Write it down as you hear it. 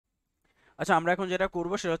আচ্ছা, আমরা এখন যেটা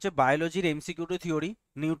করবো সেটা হচ্ছে বায়োলজির এমসিকিউ থিওরি,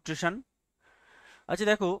 নিউট্রিশন। আচ্ছা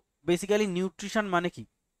দেখো, বেসিক্যালি নিউট্রিশন মানে কি?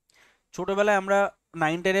 ছোটবেলায় আমরা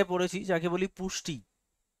 9-10-এ পড়েছি যাকে বলি পুষ্টি।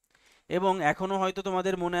 এবং এখনো হয়তো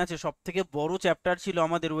তোমাদের মনে আছে, সব থেকে বড় চ্যাপ্টার ছিল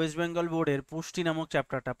আমাদের ওয়েস্ট বেঙ্গল বোর্ডের পুষ্টি নামক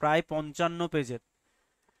চ্যাপ্টারটা, প্রায় 55 পেজের।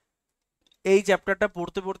 এই চ্যাপ্টারটা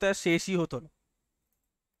পড়তে পড়তে আর শেষই হতো না।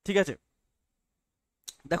 ঠিক আছে,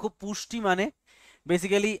 দেখো পুষ্টি মানে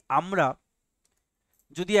বেসিক্যালি আমরা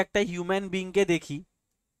যদি একটা হিউম্যান বিংকে দেখি,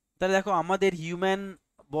 তাহলে দেখো আমাদের হিউম্যান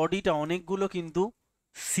বডিটা অনেকগুলো কিন্তু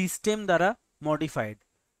সিস্টেম দ্বারা মডিফাইড।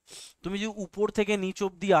 তুমি যদি উপর থেকে নিচ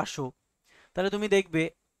অব্দি আসো, তাহলে তুমি দেখবে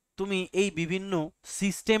তুমি এই বিভিন্ন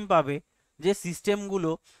সিস্টেম পাবে, যে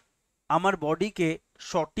সিস্টেমগুলো আমার বডিকে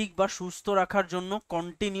সঠিক বা সুস্থ রাখার জন্য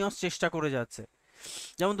কন্টিনিউয়াস চেষ্টা করে যাচ্ছে।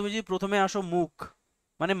 যেমন তুমি যদি প্রথমে আসো মুখ,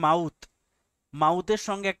 মানে মাউথ, মাউথের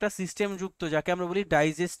সঙ্গে একটা সিস্টেম যুক্ত যাকে আমরা বলি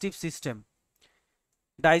ডাইজেস্টিভ সিস্টেম।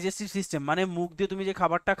 ডাইজেস্টিভ সিস্টেম মানে মুখ দিয়ে তুমি যে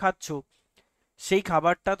খাবারটা খাচ্ছ, সেই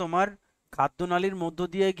খাবারটা তোমার খাদ্যনালীর মধ্য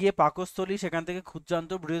দিয়ে গিয়ে পাকস্থলী, সেখান থেকে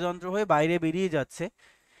ক্ষুদ্রান্ত বৃহদান্ত্র হয়ে বাইরে বেরিয়ে যাচ্ছে।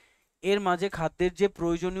 এর মাঝে খাদ্যের যে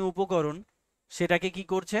প্রয়োজনীয় উপকরণ, সেটাকে কি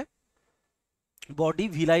করছে, বডি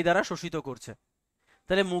ভিলাই দ্বারা শোষিত করছে।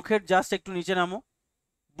 তাহলে মুখের জাস্ট একটু নিচে নামো,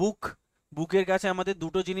 বুক, বুকের কাছে আমাদের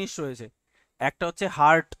দুটো জিনিস রয়েছে। একটা হচ্ছে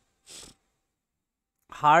হার্ট,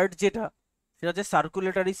 হার্ট যেটা, সেটা হচ্ছে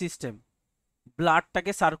সার্কুলেটরি সিস্টেম,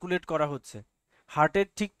 ব্লাডটাকে সার্কুলেট করা হচ্ছে। হার্টের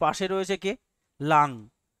ঠিক পাশে রয়েছে কে, লাং,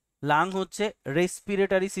 লাং হচ্ছে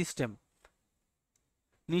রেসপিরেটরি সিস্টেম,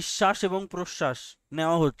 নিঃশ্বাস এবং প্রশ্বাস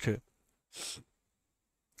নেওয়া হচ্ছে।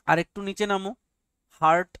 আরেকটু নিচে নামো,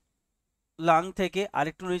 হার্ট লাং থেকে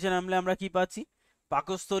আরেকটু নিচে নামলে আমরা কি পাচ্ছি,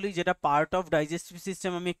 পাকস্থলী, যেটা পার্ট অফ ডাইজেস্টিভ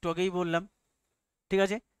সিস্টেম, আমি একটু আগেই বললাম। ঠিক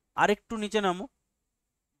আছে, আরেকটু নিচে নামো,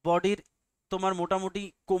 বডির তোমার মোটামুটি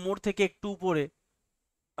কোমর থেকে একটু উপরে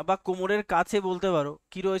বা কোমরের কাছে বলতে পারো,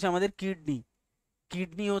 কি রয়েছে আমাদের, কিডনি।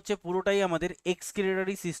 কিডনি হচ্ছে পুরোটাই আমাদের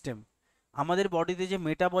এক্সক্রিটরি সিস্টেম। আমাদের বডিতে যে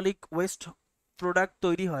মেটাবলিক ওয়েস্ট প্রোডাক্ট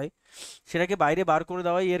তৈরি হয়, সেটাকে বাইরে বার করে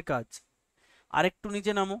দেওয়াই এর কাজ। আরেকটু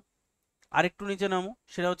নিচে নামো, আরেকটু নিচে নামো,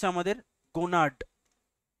 সেটা হচ্ছে আমাদের গোনাড,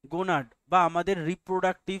 গোনাড বা আমাদের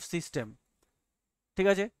রিপ্রোডাক্টিভ সিস্টেম। ঠিক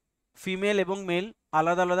আছে, ফিমেল এবং মেল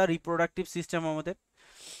আলাদা আলাদা রিপ্রোডাক্টিভ সিস্টেম আমাদের।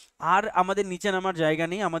 আর আমাদের নিচে নামার জায়গা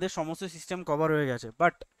নেই, আমাদের সমস্ত সিস্টেম কভার হয়ে গেছে।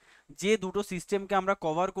 বাট যে দুটো সিস্টেমকে আমরা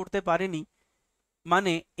কভার করতে পারিনি,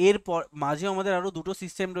 মানে এর পর মাঝে আমাদের আরো দুটো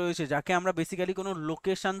সিস্টেম রয়েছে যাকে আমরা বেসিক্যালি কোনো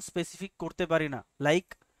লোকেশন স্পেসিফিক করতে পারি না, like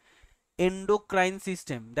endocrine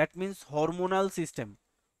system, that means hormonal system.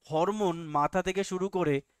 Hormone মাথা থেকে শুরু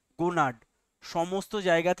করে গোনাড সমস্ত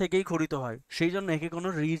জায়গা থেকেই খরিত হয়, সেই জন্য একে কোনো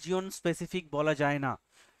রিজিয়ন স্পেসিফিক বলা যায় না।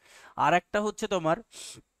 আর একটা হচ্ছে তোমার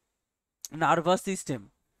নার্ভাস সিস্টেম।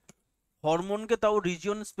 হরমোনকে তাও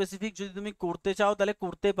রিজিয়ন স্পেসিফিক যদি তুমি করতে চাও তাহলে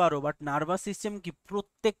করতে পারো, বাট নার্ভাস সিস্টেম কি,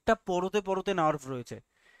 প্রত্যেকটা পরতে পরতে নার্ভ রয়েছে,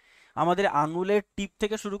 আমাদের আঙুলের টিপ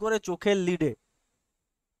থেকে শুরু করে চোখের লিডে।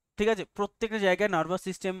 ঠিক আছে, প্রত্যেকটা জায়গায় নার্ভাস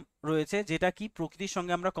সিস্টেম রয়েছে, যেটা কি প্রকৃতির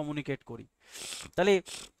সঙ্গে আমরা কমিউনিকেট করি। তাহলে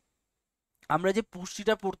আমরা যে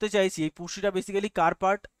পুষ্টিটা পড়তে চাইছি, এই পুষ্টিটা বেসিক্যালি কার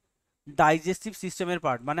পার্ট, ডাইজেস্টিভ সিস্টেমের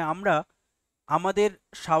পার্ট। মানে আমরা আমাদের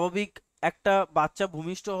স্বাভাবিক একটা বাচ্চা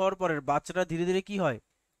ভূমিষ্ঠ হওয়ার পরে বাচ্চাটা ধীরে ধীরে কি হয়,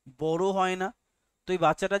 বড় হয় না? তো এই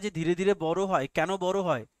বাচ্চাটা যে ধীরে ধীরে বড় হয়, কেন বড়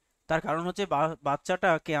হয়, তার কারণ হচ্ছে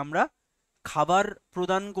বাচ্চাটাকে আমরা খাবার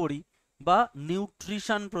প্রদান করি বা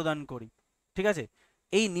নিউট্রিশন প্রদান করি। ঠিক আছে,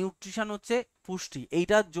 এই নিউট্রিশন হচ্ছে পুষ্টি।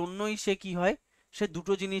 এইটার জন্যই সে কি হয়, সে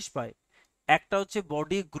দুটো জিনিস পায়। একটা হচ্ছে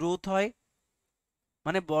বডি গ্রোথ হয়,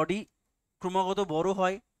 মানে বডি ক্রমাগত বড়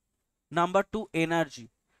হয়। Number two, energy.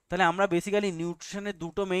 তাহলে আমরা বেসিক্যালি নিউট্রিশনের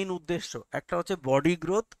দুটো মেইন উদ্দেশ্য, একটা হচ্ছে বডি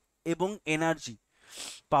গ্রোথ এবং এনার্জি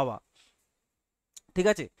পাওয়া। ঠিক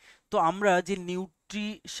আছে, তো আমরা যে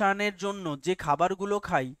নিউট্রিশনের জন্য যে খাবারগুলো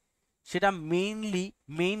খাই, সেটা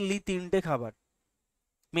মেইনলি তিনটে খাবার,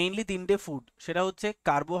 মেইনলি তিনটে ফুড। সেটা হচ্ছে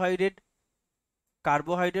কার্বোহাইড্রেট,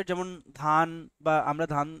 কার্বোহাইড্রেট যেমন ধান, বা আমরা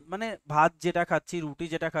ধান মানে ভাত যেটা খাচ্ছি, রুটি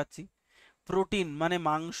যেটা খাচ্ছি। প্রোটিন মানে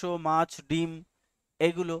মাংস, মাছ, ডিম,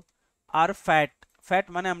 এগুলো। আর ফ্যাট, ফ্যাট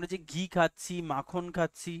মানে আমরা যে ঘি খাচ্ছি, মাখন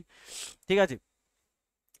খাচ্ছি, ঠিক আছে,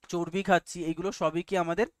 চর্বি খাচ্ছি, এগুলো সবই কি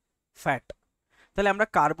আমাদের ফ্যাট। তাহলে আমরা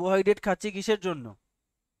কার্বোহাইড্রেট খাচ্ছি কিসের জন্য,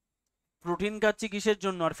 প্রোটিন খাচ্ছি কিসের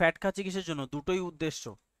জন্য, আর ফ্যাট খাচ্ছি কিসের জন্য, দুটোই উদ্দেশ্য,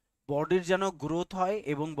 বডির যেন গ্রোথ হয়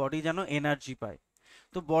এবং বডি যেন এনার্জি পায়।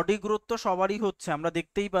 তো বডি গ্রোথ তো সবারই হচ্ছে, আমরা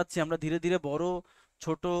দেখতেই পাচ্ছি, আমরা ধীরে ধীরে বড়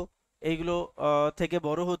ছোট এইগুলো থেকে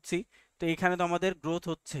বড় হচ্ছি। তো এখানে তো আমাদের গ্রোথ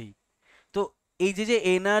হচ্ছেই। তো এই যে যে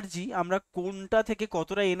এনার্জি, আমরা কোনটা থেকে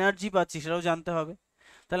কতটা এনার্জি পাচ্ছি সেটাও জানতে হবে।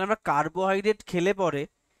 তাহলে আমরা কার্বোহাইড্রেট খেলে পরে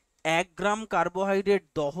 1 গ্রাম কার্বোহাইড্রেট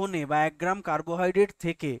দহনে বা 1 গ্রাম কার্বোহাইড্রেট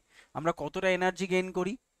থেকে আমরা কতটা এনার্জি গেইন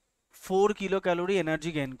করি, 4 কিলো ক্যালোরি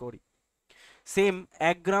এনার্জি গেইন করি। সেম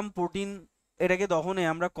 1 গ্রাম প্রোটিন এটাকে দহনে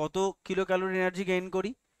আমরা কত কিলো ক্যালোরি এনার্জি গেইন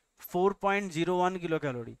করি? 4.01 কিলো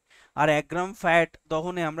ক্যালোরি। আর 1 গ্রাম ফ্যাট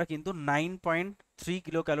দহনে আমরা কিন্তু 9.3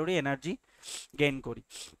 কিলো ক্যালোরি এনার্জি গেইন করি।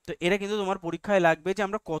 তো এটা কিন্তু তোমার পরীক্ষায় লাগবে যে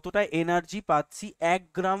আমরা কতটা এনার্জি পাচ্ছি 1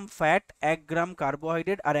 গ্রাম ফ্যাট, 1 গ্রাম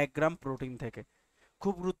কার্বোহাইড্রেট আর 1 গ্রাম প্রোটিন থেকে।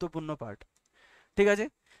 খুব গুরুত্বপূর্ণ পার্ট। ঠিক আছে।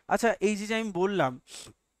 আচ্ছা, এই যে আমি বললাম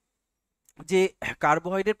যে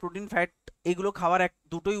কার্বোহাইড্রেট, প্রোটিন, ফ্যাট এগুলো খাওয়ার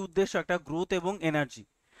দুটোই উদ্দেশ্য, একটা গ্রোথ এবং এনার্জি।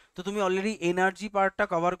 তো তুমি অলরেডি এনার্জি পার্টটা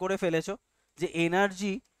কভার করে ফেলেছো, যে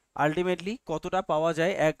এনার্জি আলটিমেটলি কতটা পাওয়া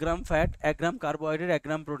যায় 1 গ্রাম ফ্যাট, 1 গ্রাম কার্বোহাইড্রেট, 1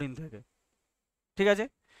 গ্রাম প্রোটিন থেকে। ঠিক আছে।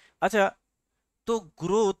 আচ্ছা, তো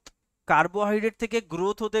গ্রোথ, কার্বোহাইড্রেট থেকে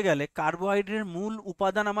গ্রোথ হতে গেলে কার্বোহাইড্রেটের মূল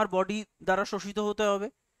উপাদান আমার বডি দ্বারা শোষিত হতে হবে।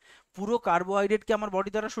 পুরো কার্বোহাইড্রেট কি আমার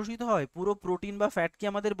বডি দ্বারা শোষিত হয়? পুরো প্রোটিন বা ফ্যাট কি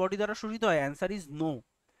আমাদের বডি দ্বারা শোষিত হয়? Answer is no.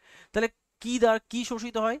 তাহলে কি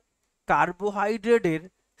শোষিত হয়? কার্বোহাইড্রেটের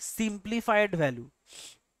সিম্পলিফাইড ভ্যালু,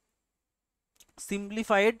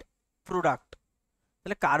 সিম্পলিফাইড প্রোডাক্ট।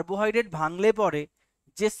 তাহলে কার্বোহাইড্রেট ভাঙলে পরে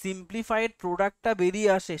যে সিম্পলিফাইড প্রোডাক্টটা বেরিয়ে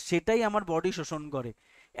আসে সেটাই আমার বডি শোষণ করে।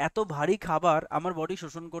 এত ভারী খাবার আমার বডি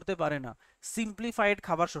শোষণ করতে পারে না, সিম্পলিফাইড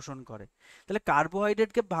খাবার শোষণ করে। তাহলে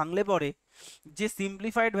কার্বোহাইড্রেটকে ভাঙলে পরে যে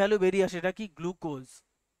সিম্পলিফাইড ভ্যালু বেরিয়ে আসে সেটা কি? গ্লুকোজ,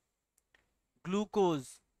 গ্লুকোজ,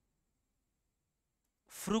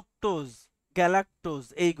 ফ্রুক্টোজ, গ্যালাক্টোজ,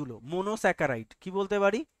 এইগুলো মোনোস্যাকারাইড। কি বলতে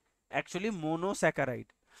পারি? Actually monosaccharide.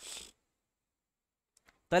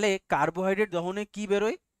 তাহলে কার্বোহাইড্রেট দহনে কি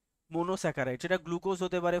বেরোয়? মোনোস্যাকারাইড। সেটা গ্লুকোজ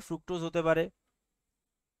হতে পারে, ফ্রুক্টোজ হতে পারে।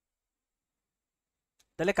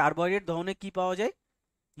 তাহলে কার্বোহাইড্রেট দহনে কি পাওয়া যায়?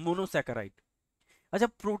 মোনোস্যাকারাইড। আচ্ছা,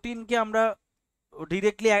 প্রোটিনকে আমরা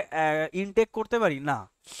ডিরেক্টলি ইনটেক করতে পারি না।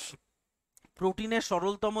 প্রোটিনের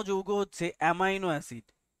সরলতম যৌগ হচ্ছে অ্যামাইনো অ্যাসিড,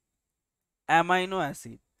 অ্যামাইনো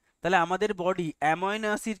অ্যাসিড। তাহলে আমাদের বডি অ্যামাইনো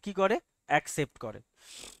অ্যাসিড কি করে? অ্যাকসেপ্ট করে।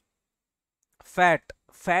 ফ্যাট,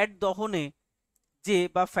 ফ্যাট দহনে যে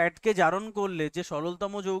বা ফ্যাটকে জারণ করলে যে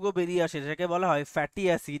সরলতম যৌগ বেরিয়ে আসে সেটাকে বলা হয় fatty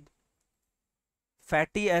acid,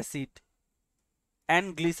 fatty acid and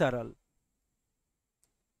glycerol.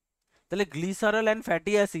 তাহলে গ্লিসারল অ্যান্ড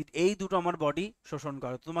ফ্যাটি অ্যাসিড এই দুটো আমার বডি শোষণ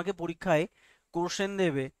করে। তোমাকে পরীক্ষায় কোশ্চেন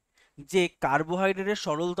দেবে যে কার্বোহাইড্রেটের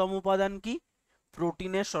সরলতম উপাদান কি,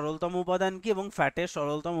 প্রোটিনের সরলতম উপাদান কি এবং ফ্যাটের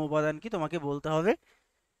সরলতম উপাদান কি। তোমাকে বলতে হবে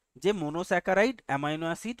যে monosaccharide, amino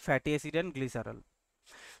acid, fatty acid and glycerol.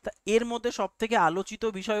 তা এর মধ্যে সব থেকে আলোচিত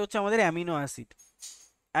বিষয় হচ্ছে আমাদের অ্যামিনো অ্যাসিড,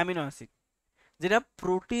 অ্যামিনো অ্যাসিড যেটা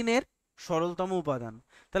প্রোটিনের সরলতম উপাদান।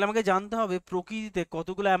 তাহলে আমাকে জানতে হবে প্রকৃতিতে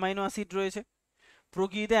কতগুলো অ্যামাইনো অ্যাসিড রয়েছে।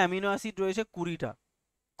 প্রকৃতিতে অ্যামিনো অ্যাসিড রয়েছে 20টা,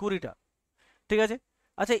 20টা। ঠিক আছে।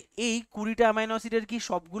 আচ্ছা, এই 20টা অ্যামাইনো অ্যাসিডের কি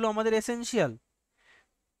সবগুলো আমাদের এসেনশিয়াল?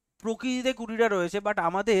 প্রকৃতিতে 20টা রয়েছে, বাট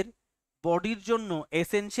আমাদের বডির জন্য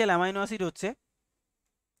এসেনশিয়াল অ্যামাইনো অ্যাসিড হচ্ছে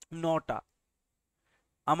 9টা।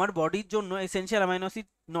 আমার বডির জন্য এসেনশিয়াল অ্যামাইনো অ্যাসিড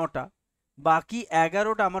 9টা, বাকি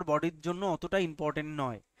 11টা আমার বডির জন্য অতটা ইম্পর্টেন্ট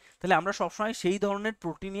নয়। তাহলে আমরা সবসময় সেই ধরনের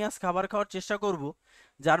প্রোটিনিয়াস খাবার খাওয়ার চেষ্টা করব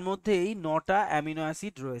যার মধ্যে এই 9টা অ্যামিনো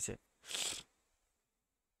অ্যাসিড রয়েছে।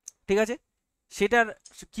 ঠিক আছে। সেটার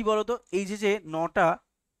কি বলতো, এই যে যে 9টা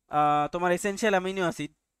তোমার এসেনশিয়াল অ্যামিনো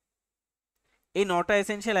অ্যাসিড, এই 9টা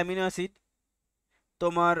এসেনশিয়াল অ্যামিনো অ্যাসিড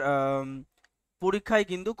তোমার পরীক্ষায়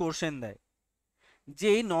কিন্তু কোশ্চেন দেয় যে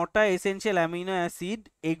এই 9টা এসেনশিয়াল অ্যামিনো অ্যাসিড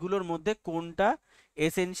এগুলোর মধ্যে কোনটা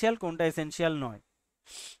এসেনশিয়াল, কোনটা এসেনশিয়াল নয়।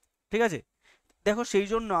 ঠিক আছে। দেখো, সেই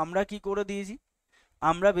জন্য আমরা কি করে দিয়েছি,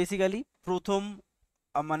 আমরা বেসিক্যালি প্রথম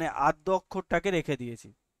মানে আদ্য অক্ষরটাকে রেখে দিয়েছি।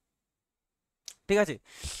 ঠিক আছে।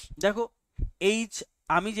 দেখো, এইচ,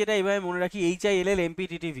 আমি যেটা এভাবে মনে রাখি, HILL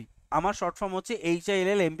MPTTV, আমার শর্ট ফর্ম হচ্ছে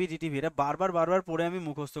HILL MPTTV। এটা বারবার বারবার পড়ে আমি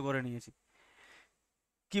মুখস্থ করে নিয়েছি।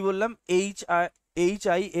 কি বললাম?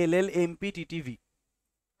 HILL MPTTV,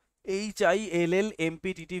 HILL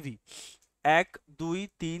MPTTV। 1 2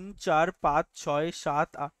 3 4 5 6 7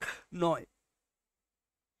 8 9।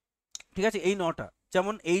 ঠিক আছে, এই 9টা।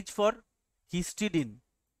 যেমন H for histidine,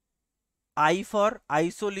 I for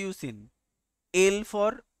isoleucine, L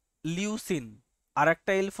for leucine, আর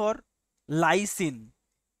একটা L for lysine,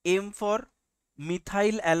 M for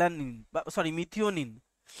methyl alanine বা sorry methionine,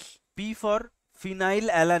 P for phenyl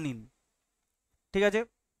alanine. ঠিক আছে।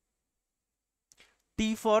 T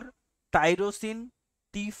for tyrosine,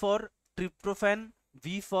 T for tryptophan, V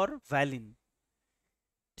for valine.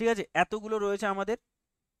 ঠিক আছে, এতগুলো রয়েছে আমাদের।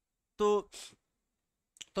 তো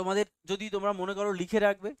তোমাদের যদি তোমরা মনে করো লিখে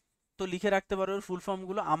রাখবে, তো লিখে রাখতে পারো ফুল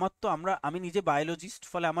ফর্মগুলো। আমার তো আমি নিজে বায়োলজিস্ট,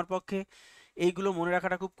 ফলে আমার পক্ষে এইগুলো মনে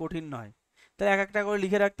রাখাটা খুব কঠিন নয়। তাই এক একটা করে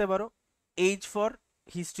লিখে রাখতে পারো। H ফর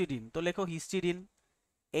হিস্টিডিন, তো লেখো histidine,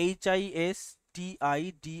 HISTIDIN,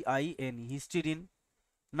 histidine.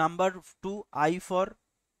 Number 2, I for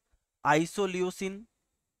isoleucine,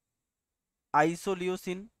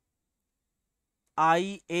 isoleucine,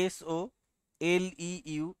 ISOLEUCINE।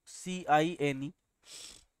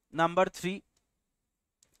 Number 3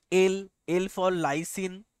 L for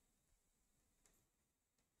lysine,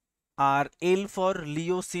 R L for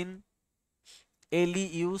লিওসিন,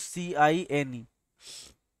 LEUCINE।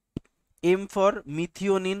 M for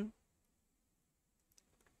methionine,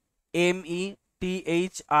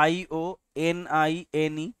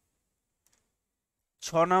 METHIONINE।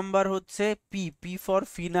 6 number হচ্ছে P for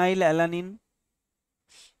phenyl alanine,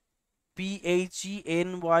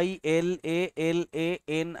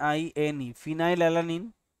 PHENYLALANINE, phenyl alanine.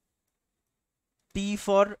 T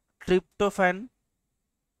for tryptophan,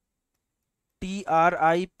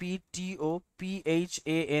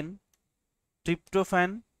 TRIPTOPHAN, tryptophan.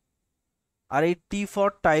 আর এই T for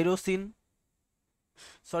tyrosine,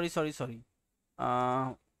 sorry sorry sorry,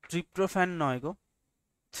 tryptophan নয় গো,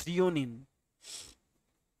 threonine,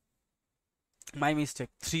 my mistake,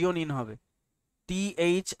 threonine হবে,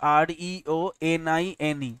 THREONINE।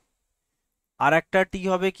 আর একটা টি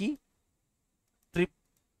হবে কি,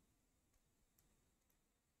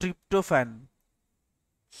 tryptophan,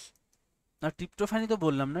 না ট্রিপ্টোফ্যানই তো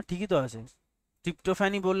বললাম না, ঠিকই তো আছে,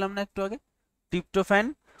 ট্রিপ্টোফ্যানই বললাম না একটু আগে, ট্রিপ্টোফ্যান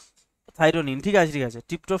থাইরোনিন, ঠিক আছে ঠিক আছে,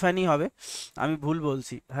 ট্রিপ্টোফ্যানই হবে, আমি ভুল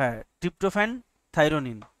বলছি, হ্যাঁ ট্রিপ্টোফ্যান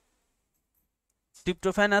থাইরোনিন,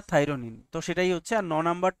 ট্রিপ্টোফ্যান আর থাইরোনিন, তো সেটাই হচ্ছে। আর 9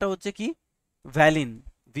 নাম্বারটা হচ্ছে কি, ভ্যালিন,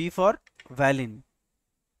 V ফর ভ্যালিন।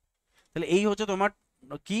 তাহলে এই হচ্ছে তোমার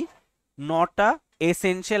কি 9টা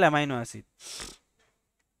এসেনশিয়াল অ্যামাইনো অ্যাসিড।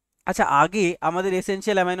 আচ্ছা, আগে আমাদের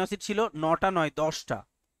এসেনশিয়াল অ্যামাইনো অ্যাসিড ছিল 9টা নয় 10টা,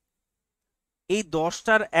 এই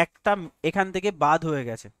 10টার একটা এখান থেকে বাদ হয়ে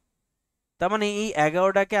গেছে, তার মানে এই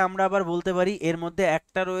 11টাকে আমরা আবার বলতে পারি এর মধ্যে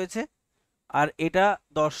একটা রয়েছে আর এটা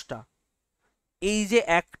 10টা। এই যে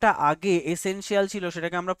একটা আগে এসেনশিয়াল ছিল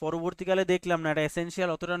সেটাকে আমরা পরবর্তীকালে দেখলাম না এটা এসেনশিয়াল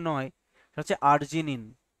অতটা নয়, সেটা হচ্ছে আর্জিনিন,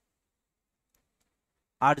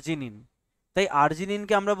 আর্জিনিন। তাই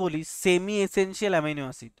আর্জিনিনকে আমরা বলি semi essential amino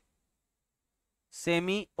acid,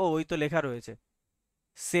 semi, ও ওই তো লেখা রয়েছে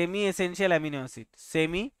semi essential amino acid,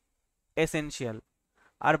 semi essential.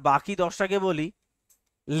 আর বাকি 10টাকে বলি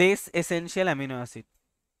লেস এসেনশিয়াল অ্যামিনো অ্যাসিড,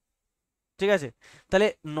 ঠিক আছে। তাহলে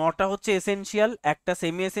 9টা হচ্ছে এসেনশিয়াল, একটা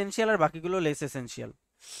সেমি এসেনশিয়াল, আর বাকিগুলো লেস এসেনশিয়াল।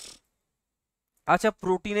 আচ্ছা,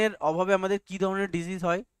 প্রোটিনের অভাবে আমাদের কি ধরনের ডিজিজ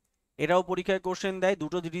হয়, এটাও পরীক্ষায় কোশ্চেন দেয়।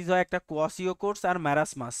 দুটো ডিজিজ হয়, একটা কোয়াসিওকোর্স আর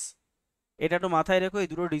ম্যারাসমাস। এটা একটু মাথায় রেখো, এই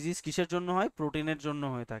দুটো ডিজিজ কিসের জন্য হয়, প্রোটিনের জন্য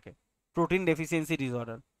হয়ে থাকে, প্রোটিন ডেফিসিয়েন্সি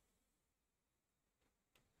ডিসঅর্ডার।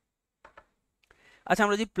 আচ্ছা,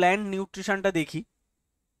 আমরা যদি প্ল্যান্ট নিউট্রিশনটা দেখি,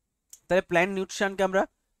 তাহলে প্ল্যান্ট নিউট্রিশনকে আমরা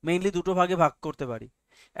মেইনলি দুটো ভাগে ভাগ করতে পারি,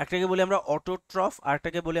 একটাকে বলি আমরা অটোট্রফ আর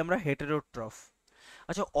একটাকে বলি আমরা হেটেরোট্রফ।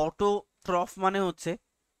 আচ্ছা, অটোট্রফ মানে হচ্ছে,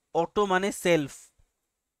 অটো মানে সেলফ,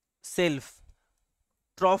 সেলফ,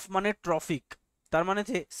 ট্রফ মানে ট্রফিক, তার মানে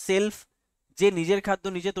যে সেলফ, যে নিজের খাদ্য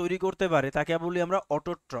নিজে তৈরি করতে পারে তাকে বলি আমরা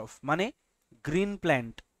অটোট্রফ। মানে গ্রিন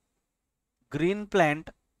প্ল্যান্ট, গ্রিন প্ল্যান্ট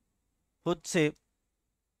হচ্ছে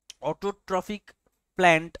অটোট্রফিক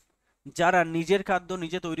প্ল্যান্ট যারা নিজের খাদ্য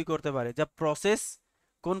নিজে তৈরি করতে পারে, যা প্রসেস,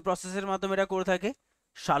 কোন প্রসেসের মাধ্যমে এটা করে থাকে,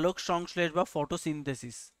 সালোক সংশ্লেষ বা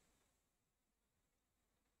ফটোসিনথেসিস,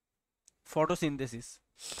 ফটোসিনথেসিস।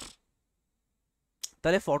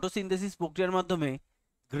 তাহলে ফটোসিনথেসিস প্রক্রিয়ার মাধ্যমে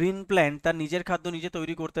গ্রিন প্ল্যান্ট তার নিজের খাদ্য নিজে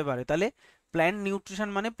তৈরি করতে পারে। তাহলে প্ল্যান্ট নিউট্রিশন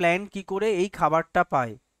মানে প্ল্যান্ট কি করে এই খাবারটা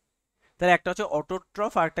পায়। তাহলে একটা হচ্ছে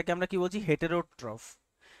অটোট্রফ আর একটাকে আমরা কি বলছি, হেটেরোট্রফ।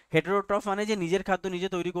 হেটেরোট্রফ মানে যে নিজের খাদ্য নিজে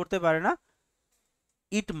তৈরি করতে পারে না,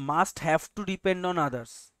 it must have to depend on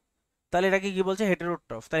others, তাহলে এটাকে কি বলছে,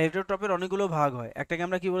 হেটেরোট্রফ। তাহলে হেটেরোট্রফের অনেকগুলো ভাগ হয়, একটাকে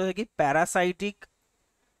আমরা কি বলে থাকি প্যারাসাইটিক,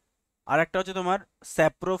 আর একটা হচ্ছে তোমার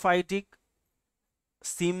স্যাপ্রোফাইটিক,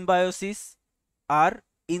 সিম্বায়োসিস আর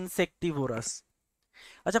ইনসেক্টিভোরাস।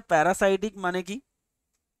 আচ্ছা, প্যারাসাইটিক মানে কি,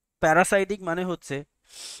 প্যারাসাইটিক মানে হচ্ছে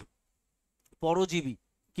পরজীবী।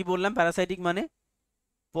 কি বললাম, প্যারাসাইটিক মানে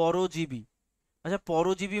পরজীবী। আচ্ছা,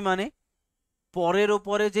 পরজীবী মানে পরের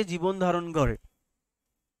ওপরে যে জীবন ধারণ করে,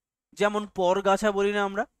 যেমন পরগাছা বলি না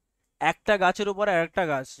আমরা, একটা গাছের উপরে আরেকটা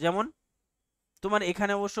গাছ, যেমন তোমার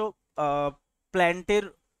এখানে অবশ্য প্ল্যান্টের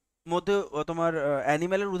মধ্যে তোমার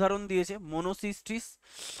অ্যানিম্যালের উদাহরণ দিয়েছে, মনোসিস্টিস,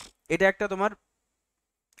 এটা একটা তোমার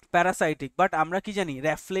প্যারাসাইটিক। বাট আমরা কি জানি,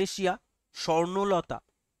 র্যাফলেশিয়া, স্বর্ণলতা,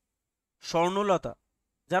 স্বর্ণলতা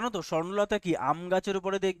জানো তো, স্বর্ণলতা কি, আম গাছের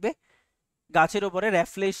উপরে দেখবে, গাছের উপরে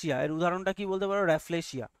র্যাফলেশিয়া, এর উদাহরণটা কি বলতে পারো,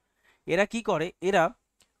 র্যাফলেশিয়া। এরা কি করে, এরা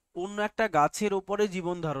অন্য একটা গাছের ওপরে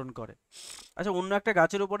জীবন ধারণ করে। আচ্ছা, অন্য একটা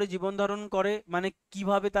গাছের ওপরে জীবন ধারণ করে মানে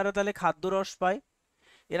কিভাবে তারা তাহলে খাদ্যরস পায়,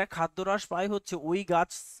 এরা খাদ্যরস পায় হচ্ছে ওই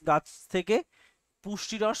গাছ, গাছ থেকে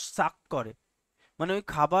পুষ্টিরস সাক করে। মানে ওই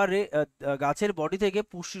খাবারে গাছের বডি থেকে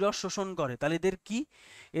পুষ্টিরস শোষণ করে। তাহলে এদের কি,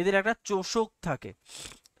 এদের একটা চোষক থাকে,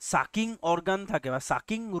 সাকিং অর্গান থাকে বা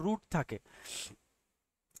সাকিং রুট থাকে,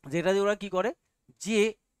 যেটা দিয়ে ওরা কি করে, যে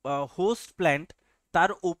হোস্ট প্ল্যান্ট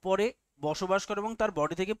তার ওপরে বসবাস করে এবং তার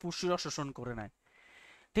বডি থেকে পুষ্টিরস শোষণ করে নেয়।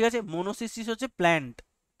 ঠিক আছে, মোনোসিস্টিস হচ্ছে প্ল্যান্ট,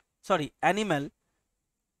 সরি অ্যানিম্যাল,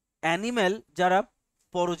 অ্যানিম্যাল যারা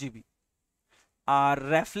পরজীবী। আর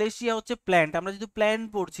র্যাফলেশিয়া হচ্ছে প্ল্যান্ট, আমরা যেহেতু প্ল্যান্ট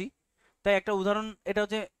পড়ছি তাই একটা উদাহরণ, এটা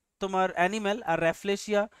হচ্ছে তোমার অ্যানিম্যাল, আর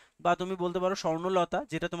র্যাফলেশিয়া বা তুমি বলতে পারো স্বর্ণলতা,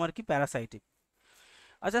 যেটা তোমার কি প্যারাসাইটিক।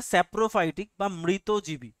 আচ্ছা, স্যাপ্রোফাইটিক বা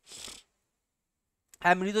মৃতজীবী,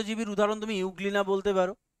 হ্যাঁ মৃতজীবীর উদাহরণ তুমি ইউগ্লিনা বলতে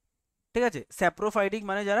পারো। ঠিক আছে, স্যাপ্রোফাইটিক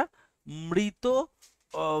মানে যারা মৃত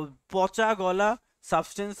পচা গলা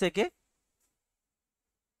সাবস্টেন্স থেকে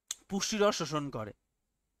পুষ্টিরস শোষণ করে,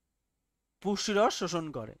 পুষ্টিরস শোষণ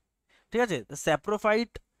করে। ঠিক আছে,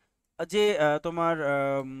 স্যাপ্রোফাইট যে তোমার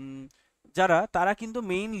যারা, তারা কিন্তু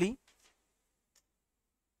মেইনলি,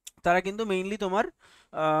 তারা কিন্তু মেইনলি তোমার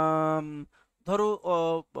আম, ধরো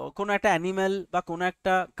কোনো একটা অ্যানিম্যাল বা কোনো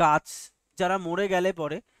একটা গাছ যারা মরে গেলে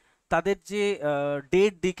পরে তাদের যে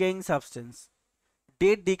dead decaying substance,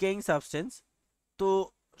 dead decaying substance, তো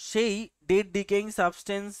সেই ডেড ডিকেইং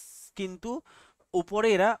সাবস্টেন্স কিন্তু উপরে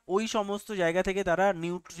এরা ওই সমস্ত জায়গা থেকে তারা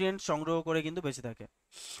নিউট্রিয়েন্ট সংগ্রহ করে কিন্তু বেঁচে থাকে।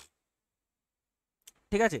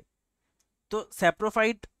 ঠিক আছে, তো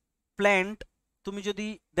স্যাপ্রোফাইট প্ল্যান্ট তুমি যদি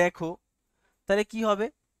দেখো তাহলে কি হবে,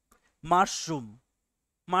 মাশরুম,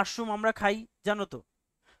 মাশরুম আমরা খাই জানো তো,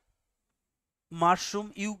 মাশরুম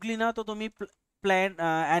ইউগ্লিনা, তো তুমি প্ল্যান্ট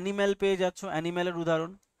অ্যানিম্যাল পেয়ে যাচ্ছ, অ্যানিম্যালের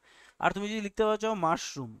উদাহরণ। আর তুমি যদি লিখতে চাও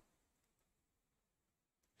মাশরুম,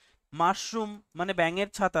 মাশরুম মানে ব্যাঙের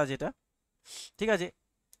ছাতা যেটা, ঠিক আছে,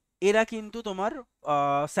 এরা কিন্তু তোমার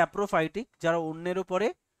স্যাপ্রোফাইটিক, যারা অন্যের উপরে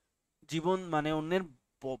জীবন, মানে অন্যের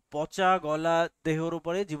পচা গলা দেহের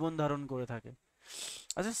উপরে জীবন ধারণ করে থাকে।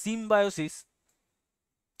 আচ্ছা, সিম্বায়োসিস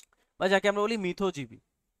বা যাকে আমরা বলি মিথজীবী।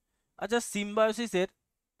 আচ্ছা, সিম্বায়োসিসের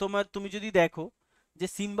তোমার তুমি যদি দেখো যে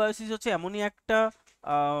সিম্বায়োসিস হচ্ছে এমনই একটা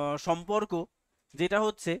সম্পর্ক যেটা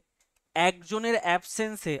হচ্ছে একজনের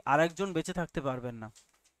অ্যাবসেন্সে আরেকজন বেঁচে থাকতে পারবেন না,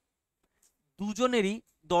 দুজনেরই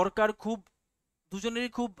দরকার খুব,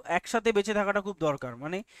 দুজনেরই খুব একসাথে বেঁচে থাকাটা খুব দরকার।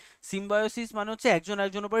 মানে সিম্বায়োসিস মানে হচ্ছে একজন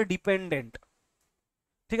একজনের উপরে ডিপেন্ডেন্ট।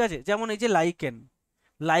 ঠিক আছে, যেমন এই যে লাইকেন,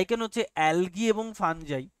 লাইকেন হচ্ছে অ্যালগি এবং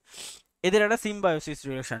ফানজাই, এদের একটা সিম্বায়োসিস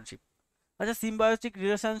রিলেশনশিপ। আচ্ছা, সিম্বায়োটিক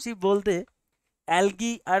রিলেশনশিপ বলতে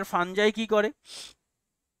অ্যালগি আর ফানজাই কি করে,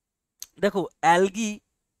 দেখো অ্যালগি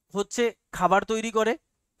হচ্ছে খাবার তৈরি করে,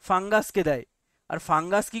 ফাঙ্গাসকে দেয়, আর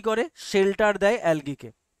ফাঙ্গাস কি করে, শেল্টার দেয় অ্যালগিকে।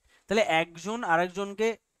 তাহলে একজন আরেকজনকে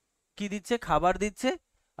কি দিচ্ছে, খাবার দিচ্ছে,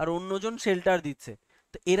 আর অন্যজন শেল্টার দিচ্ছে।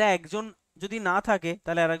 তো এরা একজন যদি না থাকে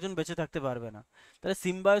তাহলে আরেকজন বেঁচে থাকতে পারবে না। তাহলে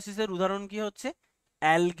সিম্বায়োসিসের উদাহরণ কি হচ্ছে,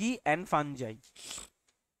 অ্যালগি অ্যান্ড ফানজাই।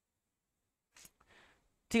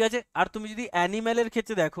 ঠিক আছে, আর তুমি যদি অ্যানিম্যালের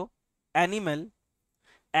ক্ষেত্রে দেখো, অ্যানিম্যাল,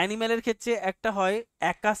 অ্যানিম্যালের ক্ষেত্রে একটা হয়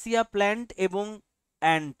অ্যাকাসিয়া প্ল্যান্ট এবং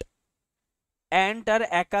অ্যান্ট, অ্যান্ট আর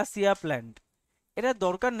অ্যাকাসিয়া প্ল্যান্ট, এটা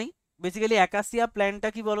দরকার নেই। বেসিক্যালি অ্যাকাসিয়া প্ল্যান্টটা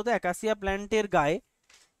কি বলতো, অ্যাকাসিয়া প্ল্যান্টের গায়ে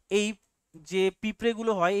এই যে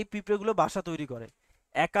পিঁপড়েগুলো হয়, এই পিঁপড়েগুলো বাসা তৈরি করে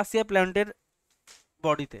অ্যাকাসিয়া প্ল্যান্টের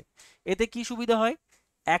বডিতে। এতে কি সুবিধা হয়,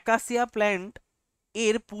 অ্যাকাসিয়া প্ল্যান্ট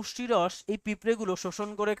এর পুষ্টিরস এই পিঁপড়েগুলো শোষণ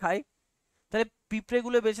করে খায়। তাহলে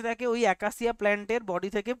পিঁপড়েগুলো বেঁচে থাকে ওই অ্যাকাসিয়া প্ল্যান্টের বডি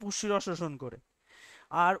থেকে পুষ্টিরস শোষণ করে।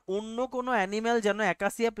 আর অন্য কোনো অ্যানিম্যাল যেন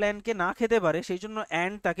অ্যাকাসিয়া প্ল্যান্টকে না খেতে পারে সেই জন্য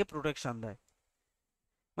অ্যান্ট তাকে প্রোটেকশন দেয়।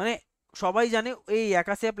 মানে সবাই জানে এই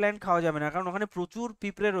অ্যাকাসিয়া প্ল্যান্ট খাওয়া যাবে না, কারণ ওখানে প্রচুর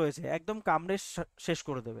পিঁপড়ে রয়েছে, একদম কামড়ে শেষ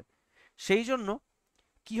করে দেবে। সেই জন্য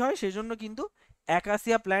কি হয়, সেই জন্য কিন্তু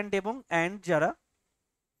অ্যাকাসিয়া প্ল্যান্ট এবং অ্যান্ট যারা,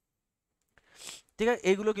 ঠিক আছে,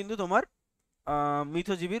 এগুলো কিন্তু তোমার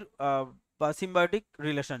মিথজীবীর বা সিম্বায়োটিক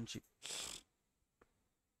রিলেশনশিপ।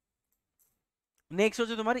 নেক্সট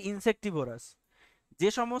হচ্ছে তোমার ইনসেক্টিভোরাস, যে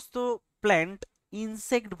সমস্ত প্ল্যান্ট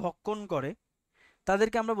ইনসেক্ট ভক্ষণ করে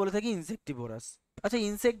তাদেরকে আমরা বলে থাকি ইনসেক্টিভোরাস। আচ্ছা,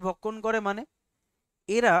 ইনসেক্ট ভক্ষণ করে মানে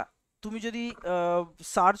এরা, তুমি যদি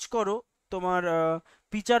সার্চ করো তোমার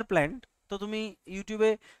পিচার প্ল্যান্ট, তো তুমি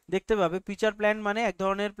ইউটিউবে দেখতে পাবে পিচার প্ল্যান্ট মানে এক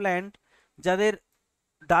ধরনের প্ল্যান্ট যাদের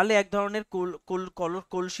ডালে এক ধরনের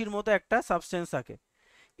কলসির মতো একটা সাবস্টেন্স থাকে,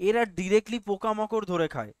 এরা ডিরেক্টলি পোকামাকড় ধরে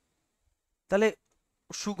খায়। তাহলে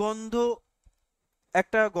সুগন্ধ,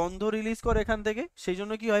 একটা গন্ধ রিলিজ করে এখান থেকে, সেই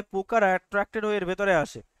জন্য কি হয়, পোকারা অ্যাট্রাক্টেড হয়ে এর ভেতরে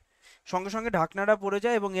আসে, সঙ্গে সঙ্গে ঢাকনাটা পড়ে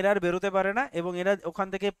যায় এবং এরা আর বেরোতে পারে না, এবং এরা ওখান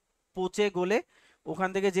থেকে পচে গলে ওখান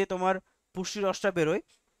থেকে যে তোমার পুষ্টি রসটা বেরোয়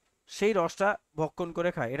সেই রসটা ভক্ষণ করে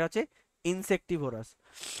খায়। এটা হচ্ছে ইনসেক্টিভোরাস।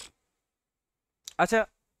 আচ্ছা,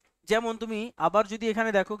 যেমন তুমি আবার যদি এখানে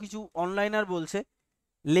দেখো কিছু অনলাইনার বলছে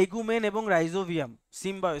লেগুমেন এবং রাইজোভিয়াম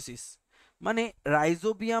সিম্বায়োসিস, মানে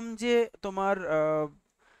রাইজোবিয়াম যে তোমার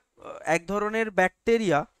এক ধরনের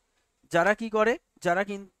ব্যাকটেরিয়া, যারা কি করে, যারা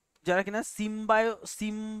যারা কিনা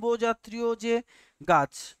সিম্বো জাতীয় যে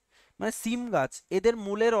গাছ, মানে সিম গাছ, এদের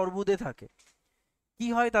মূলের অর্বুদে থাকে। কি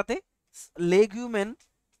হয় তাতে, লেগুমেন,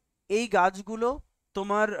 এই গাছগুলো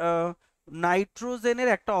তোমার নাইট্রোজেনের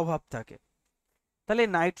একটা অভাব থাকে। তাহলে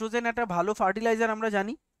নাইট্রোজেন একটা ভালো ফার্টিলাইজার আমরা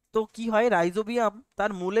জানি। তো কি হয়, রাইজোবিয়াম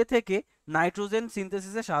তার মূলে থেকে নাইট্রোজেন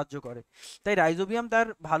সিনথেসিসে সাহায্য করে। তাই রাইজোবিয়াম তার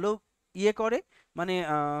ভালো ইয়ে করে, মানে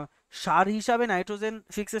সার হিসাবে নাইট্রোজেন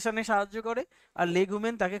ফিক্সেশনে সাহায্য করে, আর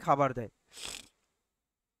লেগুমেন তাকে খাবার দেয়।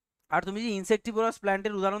 আর তুমি যে ইনসেক্টিভোরাস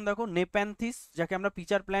প্ল্যান্টের উদাহরণ দেখো, নেপ্যান্থিস যাকে আমরা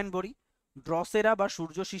পিচার প্ল্যান্ট বলি, ড্রসেরা বা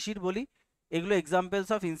সূর্য শিশির বলি, এগুলো examples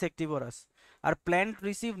of ইনসেক্টিভোরাস। R plant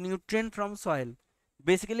receive nutrient from soil,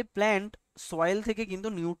 basically plant soil থেকে কিন্তু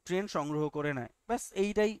নিউট্রিয়েন্ট সংগ্রহ করে নেয়, ব্যাস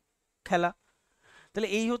এইটাই খেলা। তাহলে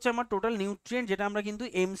এই হচ্ছে আমার টোটাল নিউট্রিয়েন্ট, যেটা আমরা কিন্তু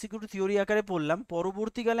এমসিকিউ থিওরি আকারে পড়লাম।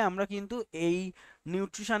 পরবর্তীকালে আমরা কিন্তু এই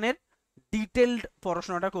নিউট্রিশনের ডিটেলড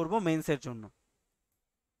পড়াশোনাটা করব মেন্সের জন্য,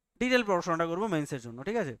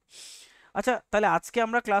 ঠিক আছে? আচ্ছা, তাহলে আজকে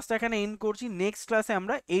আমরা ক্লাসটা এখানে এন্ড করছি। নেক্সট ক্লাসে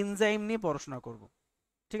আমরা এনজাইম নিয়ে পড়াশোনা করব,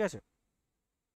 ঠিক আছে?